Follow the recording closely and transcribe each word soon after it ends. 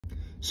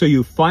So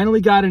you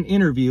finally got an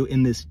interview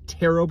in this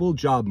terrible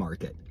job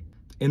market.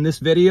 In this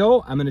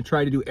video, I'm going to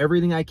try to do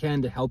everything I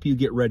can to help you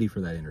get ready for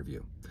that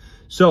interview.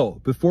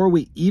 So before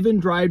we even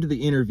drive to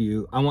the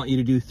interview, I want you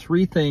to do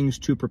 3 things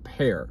to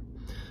prepare.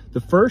 The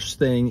first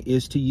thing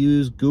is to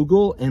use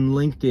Google and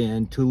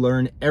LinkedIn to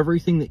learn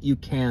everything that you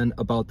can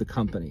about the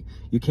company.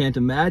 You can't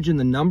imagine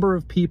the number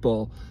of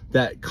people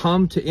that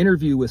come to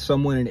interview with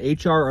someone in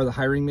HR or the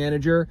hiring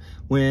manager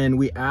when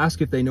we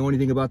ask if they know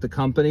anything about the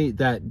company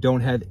that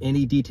don't have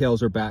any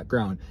details or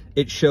background.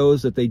 It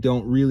shows that they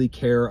don't really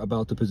care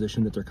about the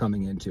position that they're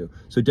coming into.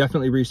 So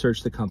definitely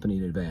research the company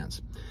in advance.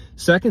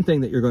 Second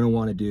thing that you're going to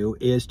want to do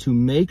is to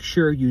make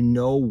sure you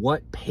know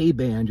what pay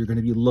band you're going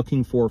to be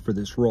looking for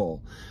this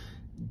role.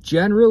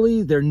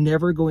 Generally, they're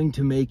never going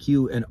to make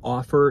you an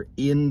offer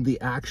in the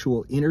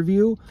actual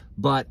interview,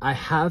 but I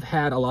have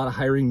had a lot of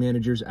hiring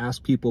managers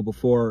ask people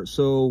before,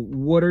 so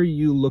what are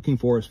you looking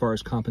for as far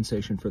as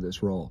compensation for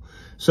this role?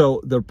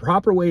 So the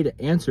proper way to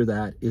answer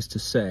that is to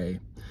say,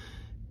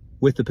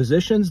 with the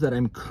positions that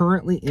I'm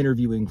currently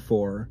interviewing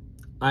for,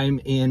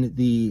 I'm in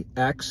the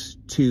X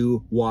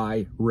to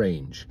Y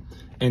range.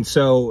 And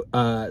so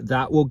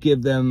that will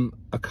give them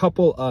a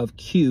couple of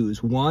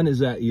cues. One is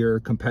that you're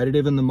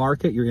competitive in the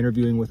market, you're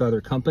interviewing with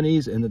other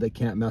companies, and that they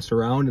can't mess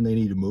around and they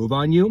need to move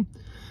on you.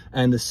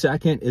 And the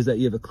second is that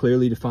you have a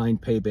clearly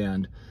defined pay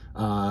band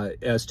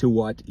as to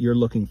what you're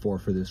looking for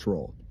this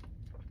role.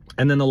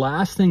 And then the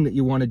last thing that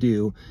you want to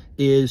do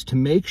is to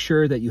make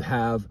sure that you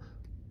have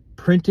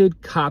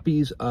printed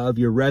copies of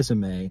your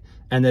resume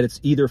and that it's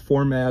either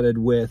formatted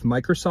with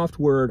Microsoft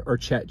Word or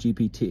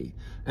ChatGPT.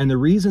 And the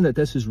reason that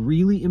this is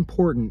really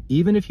important,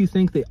 even if you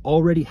think they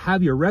already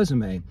have your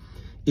resume,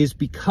 is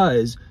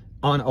because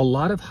on a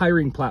lot of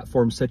hiring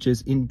platforms such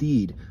as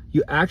Indeed,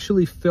 you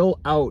actually fill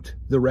out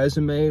the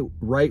resume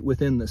right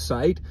within the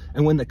site.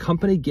 And when the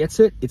company gets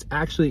it, it's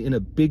actually in a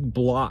big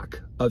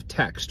block of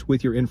text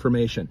with your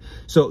information.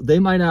 So they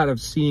might not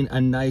have seen a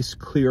nice,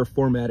 clear,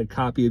 formatted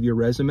copy of your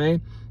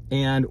resume,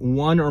 and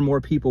one or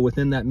more people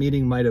within that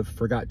meeting might have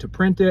forgot to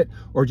print it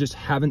or just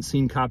haven't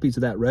seen copies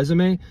of that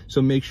resume.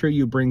 So make sure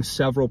you bring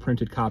several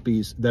printed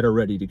copies that are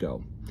ready to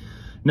go.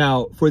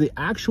 Now, for the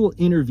actual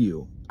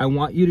interview, I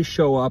want you to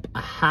show up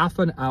a half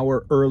an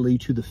hour early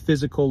to the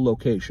physical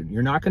location.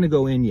 You're not going to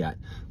go in yet,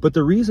 but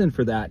the reason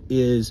for that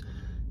is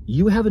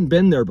you haven't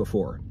been there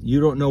before. You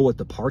don't know what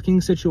the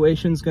parking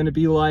situation is going to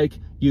be like.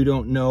 You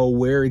don't know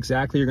where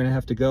exactly you're going to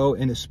have to go.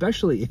 And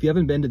especially if you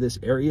haven't been to this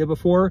area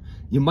before,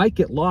 you might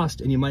get lost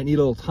and you might need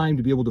a little time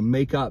to be able to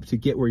make up to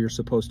get where you're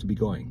supposed to be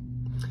going.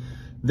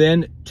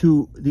 Then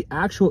to the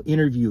actual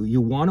interview,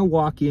 you want to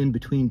walk in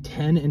between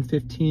 10 and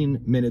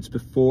 15 minutes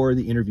before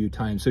the interview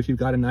time. So if you've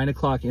got a 9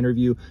 o'clock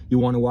interview, you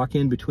want to walk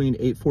in between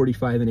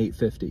 8:45 and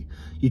 8:50.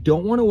 You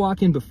don't want to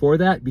walk in before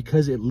that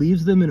because it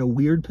leaves them in a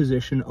weird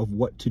position of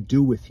what to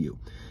do with you.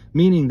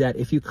 Meaning that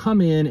if you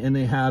come in and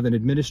they have an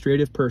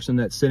administrative person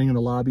that's sitting in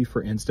the lobby,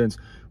 for instance,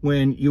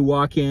 when you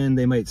walk in,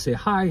 they might say,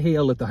 hi, hey,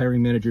 I'll let the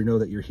hiring manager know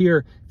that you're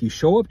here. If you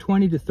show up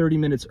 20 to 30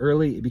 minutes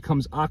early, it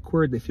becomes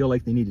awkward. They feel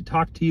like they need to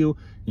talk to you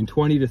in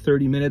 20 to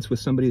 30 minutes with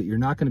somebody that you're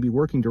not going to be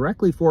working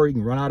directly for. You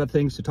can run out of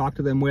things to talk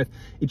to them with.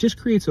 It just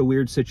creates a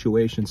weird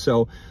situation.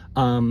 So,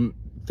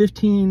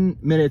 15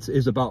 minutes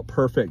is about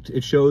perfect.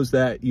 It shows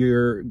that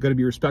you're going to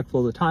be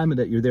respectful of the time and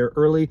that you're there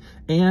early.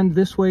 And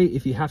this way,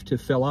 if you have to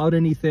fill out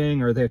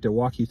anything or they have to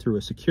walk you through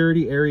a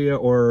security area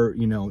or,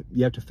 you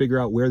have to figure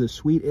out where the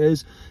suite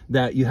is,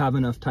 that you have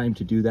enough time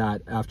to do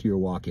that after your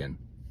walk-in.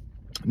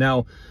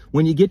 Now,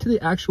 when you get to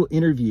the actual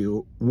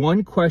interview,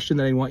 one question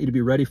that I want you to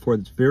be ready for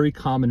that's very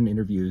common in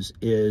interviews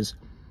is,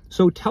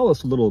 so tell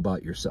us a little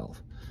about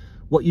yourself.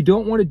 What you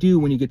don't want to do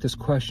when you get this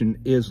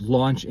question is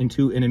launch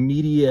into an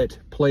immediate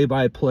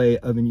play-by-play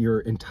of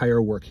your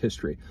entire work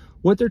history.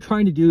 What they're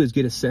trying to do is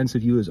get a sense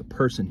of you as a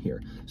person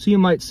here. So you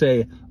might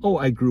say, oh,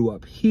 I grew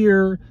up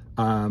here.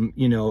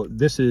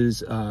 This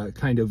is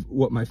kind of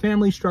what my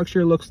family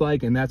structure looks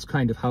like. And that's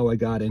kind of how I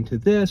got into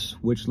this,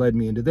 which led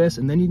me into this.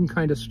 And then you can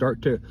kind of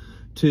start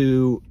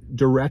to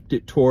direct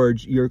it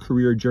towards your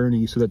career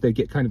journey so that they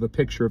get kind of a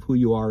picture of who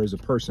you are as a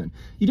person.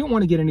 You don't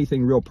want to get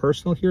anything real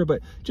personal here, but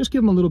just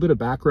give them a little bit of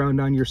background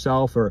on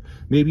yourself, or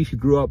maybe if you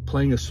grew up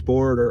playing a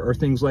sport or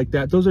things like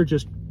that. Those are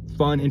just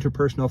fun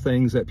interpersonal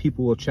things that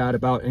people will chat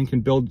about and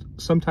can build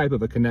some type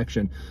of a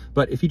connection.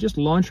 But if you just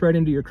launch right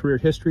into your career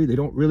history, they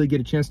don't really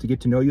get a chance to get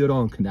to know you at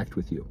all and connect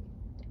with you.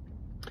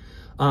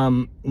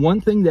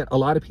 One thing that a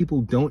lot of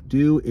people don't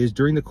do is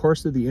during the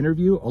course of the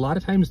interview, a lot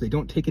of times they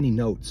don't take any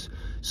notes.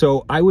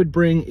 So I would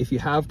bring, if you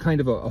have kind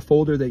of a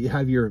folder that you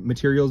have your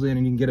materials in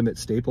and you can get them at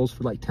Staples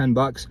for like 10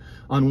 bucks.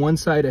 On one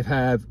side, I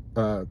have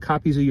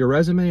copies of your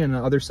resume, and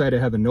on the other side, I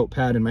have a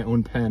notepad and my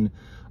own pen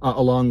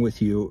along with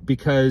you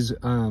because,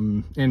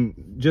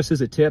 and just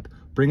as a tip,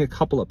 bring a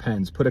couple of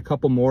pens, put a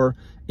couple more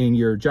in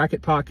your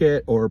jacket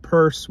pocket or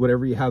purse,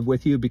 whatever you have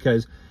with you,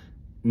 because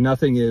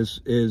nothing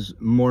is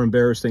more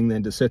embarrassing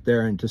than to sit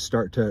there and to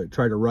start to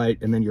try to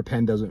write and then your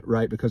pen doesn't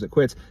write because it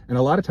quits. And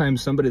a lot of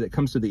times somebody that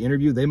comes to the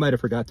interview, they might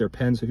have forgot their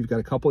pen. So if you've got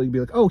a couple, you'd be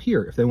like, oh,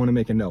 here, if they want to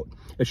make a note,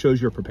 it shows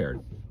you're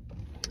prepared.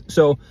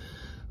 So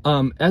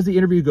As the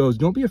interview goes,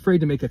 don't be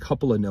afraid to make a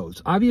couple of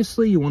notes.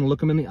 Obviously, you want to look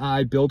them in the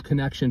eye, build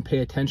connection, pay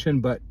attention,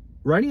 but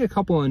writing a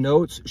couple of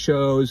notes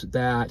shows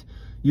that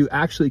you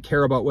actually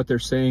care about what they're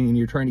saying and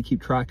you're trying to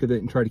keep track of it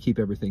and try to keep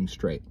everything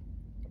straight.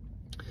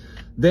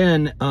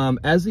 Then,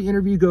 as the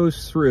interview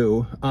goes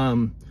through,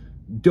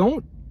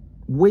 don't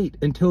wait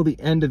until the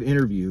end of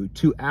interview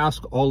to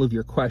ask all of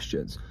your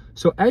questions.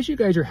 So as you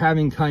guys are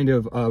having kind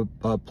of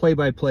a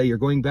play-by-play, you're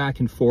going back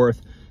and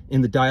forth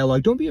in the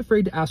dialogue, don't be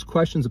afraid to ask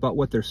questions about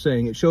what they're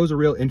saying. It shows a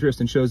real interest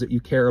and shows that you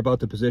care about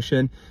the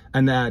position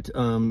and that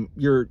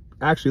you're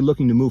actually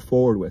looking to move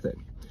forward with it.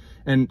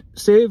 And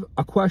save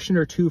a question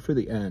or two for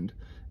the end.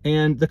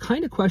 And the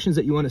kind of questions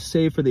that you want to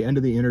save for the end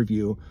of the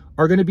interview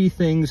are going to be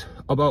things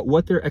about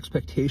what their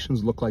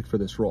expectations look like for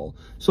this role.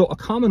 So a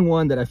common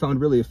one that I found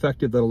really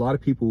effective that a lot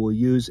of people will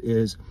use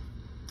is,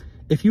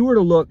 if you were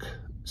to look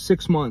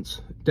 6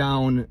 months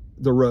down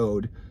the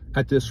road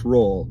at this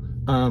role,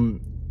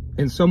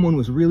 and someone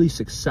was really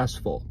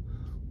successful,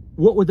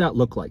 what would that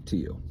look like to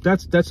you?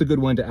 That's a good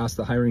one to ask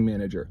the hiring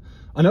manager.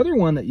 Another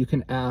one that you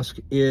can ask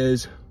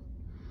is,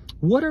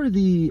 what are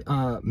the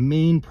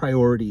main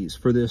priorities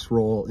for this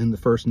role in the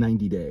first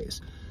 90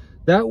 days?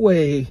 That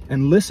way,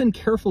 and listen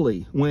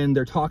carefully when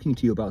they're talking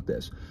to you about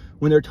this.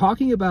 When they're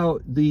talking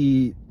about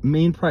the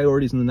main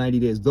priorities in the 90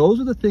 days,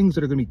 those are the things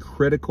that are going to be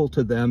critical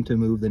to them to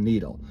move the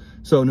needle.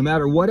 So no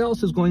matter what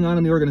else is going on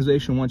in the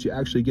organization, once you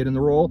actually get in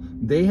the role,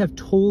 they have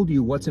told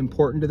you what's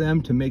important to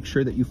them to make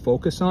sure that you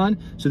focus on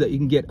so that you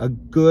can get a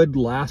good,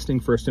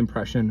 lasting first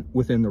impression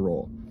within the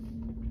role.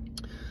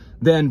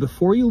 Then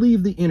before you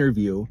leave the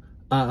interview,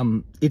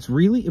 it's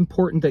really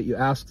important that you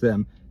ask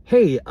them,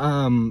 hey,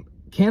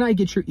 can I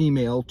get your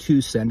email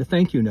to send a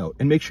thank you note?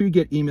 And make sure you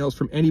get emails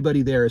from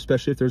anybody there,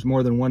 especially if there's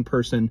more than one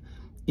person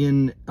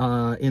in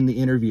the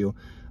interview.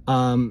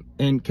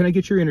 And can I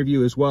get your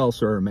interview as well,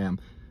 sir or ma'am?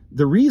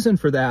 The reason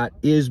for that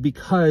is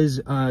because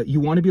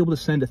you want to be able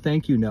to send a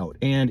thank you note.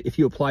 And if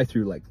you apply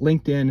through like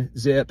LinkedIn,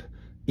 Zip,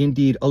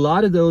 Indeed, a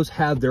lot of those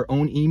have their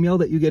own email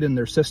that you get in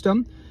their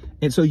system.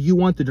 And so you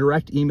want the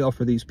direct email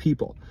for these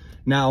people.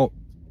 Now,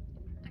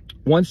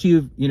 once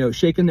you've,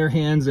 shaken their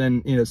hands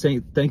and,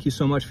 saying thank you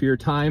so much for your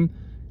time,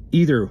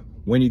 either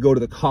when you go to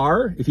the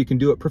car, if you can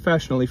do it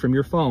professionally from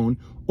your phone,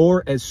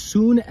 or as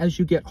soon as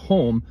you get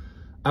home,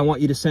 I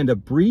want you to send a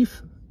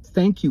brief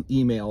thank you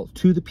email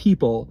to the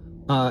people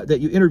that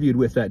you interviewed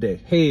with that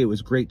day. Hey, it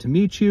was great to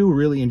meet you.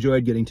 Really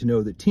enjoyed getting to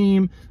know the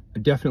team.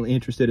 I'm definitely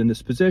interested in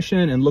this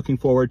position and looking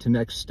forward to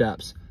next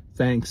steps.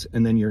 Thanks,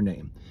 and then your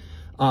name.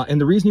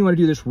 And the reason you want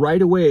to do this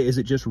right away is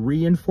it just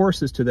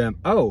reinforces to them,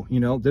 oh,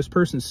 this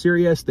person's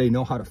serious. They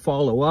know how to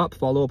follow up.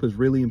 Follow up is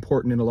really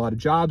important in a lot of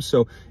jobs.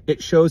 So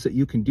it shows that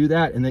you can do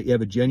that and that you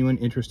have a genuine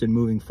interest in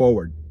moving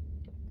forward.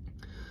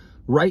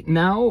 Right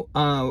now,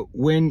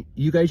 when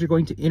you guys are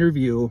going to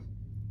interview,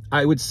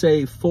 I would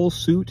say full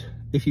suit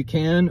if you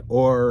can,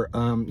 or,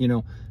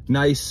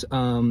 nice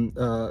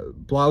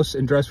blouse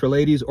and dress for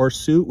ladies, or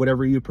suit,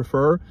 whatever you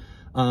prefer.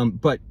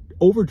 But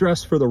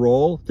overdress for the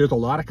role. There's a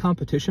lot of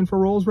competition for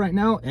roles right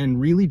now,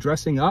 and really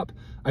dressing up,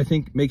 I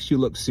think, makes you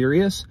look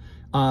serious.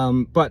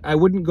 But I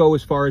wouldn't go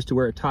as far as to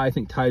wear a tie. I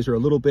think ties are a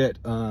little bit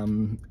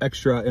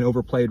extra and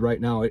overplayed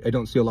right now. I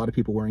don't see a lot of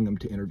people wearing them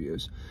to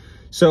interviews.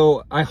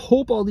 So I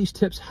hope all these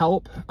tips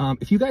help.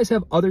 If you guys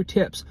have other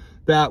tips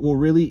that will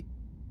really,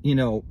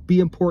 be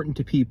important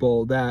to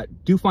people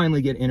that do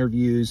finally get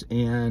interviews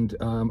and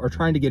are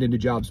trying to get into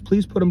jobs,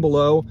 please put them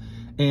below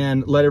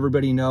and let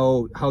everybody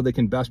know how they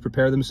can best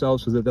prepare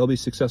themselves so that they'll be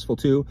successful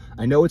too.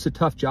 I know it's a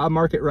tough job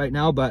market right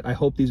now, but I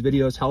hope these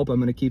videos help. I'm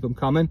going to keep them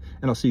coming,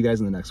 and I'll see you guys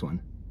in the next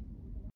one.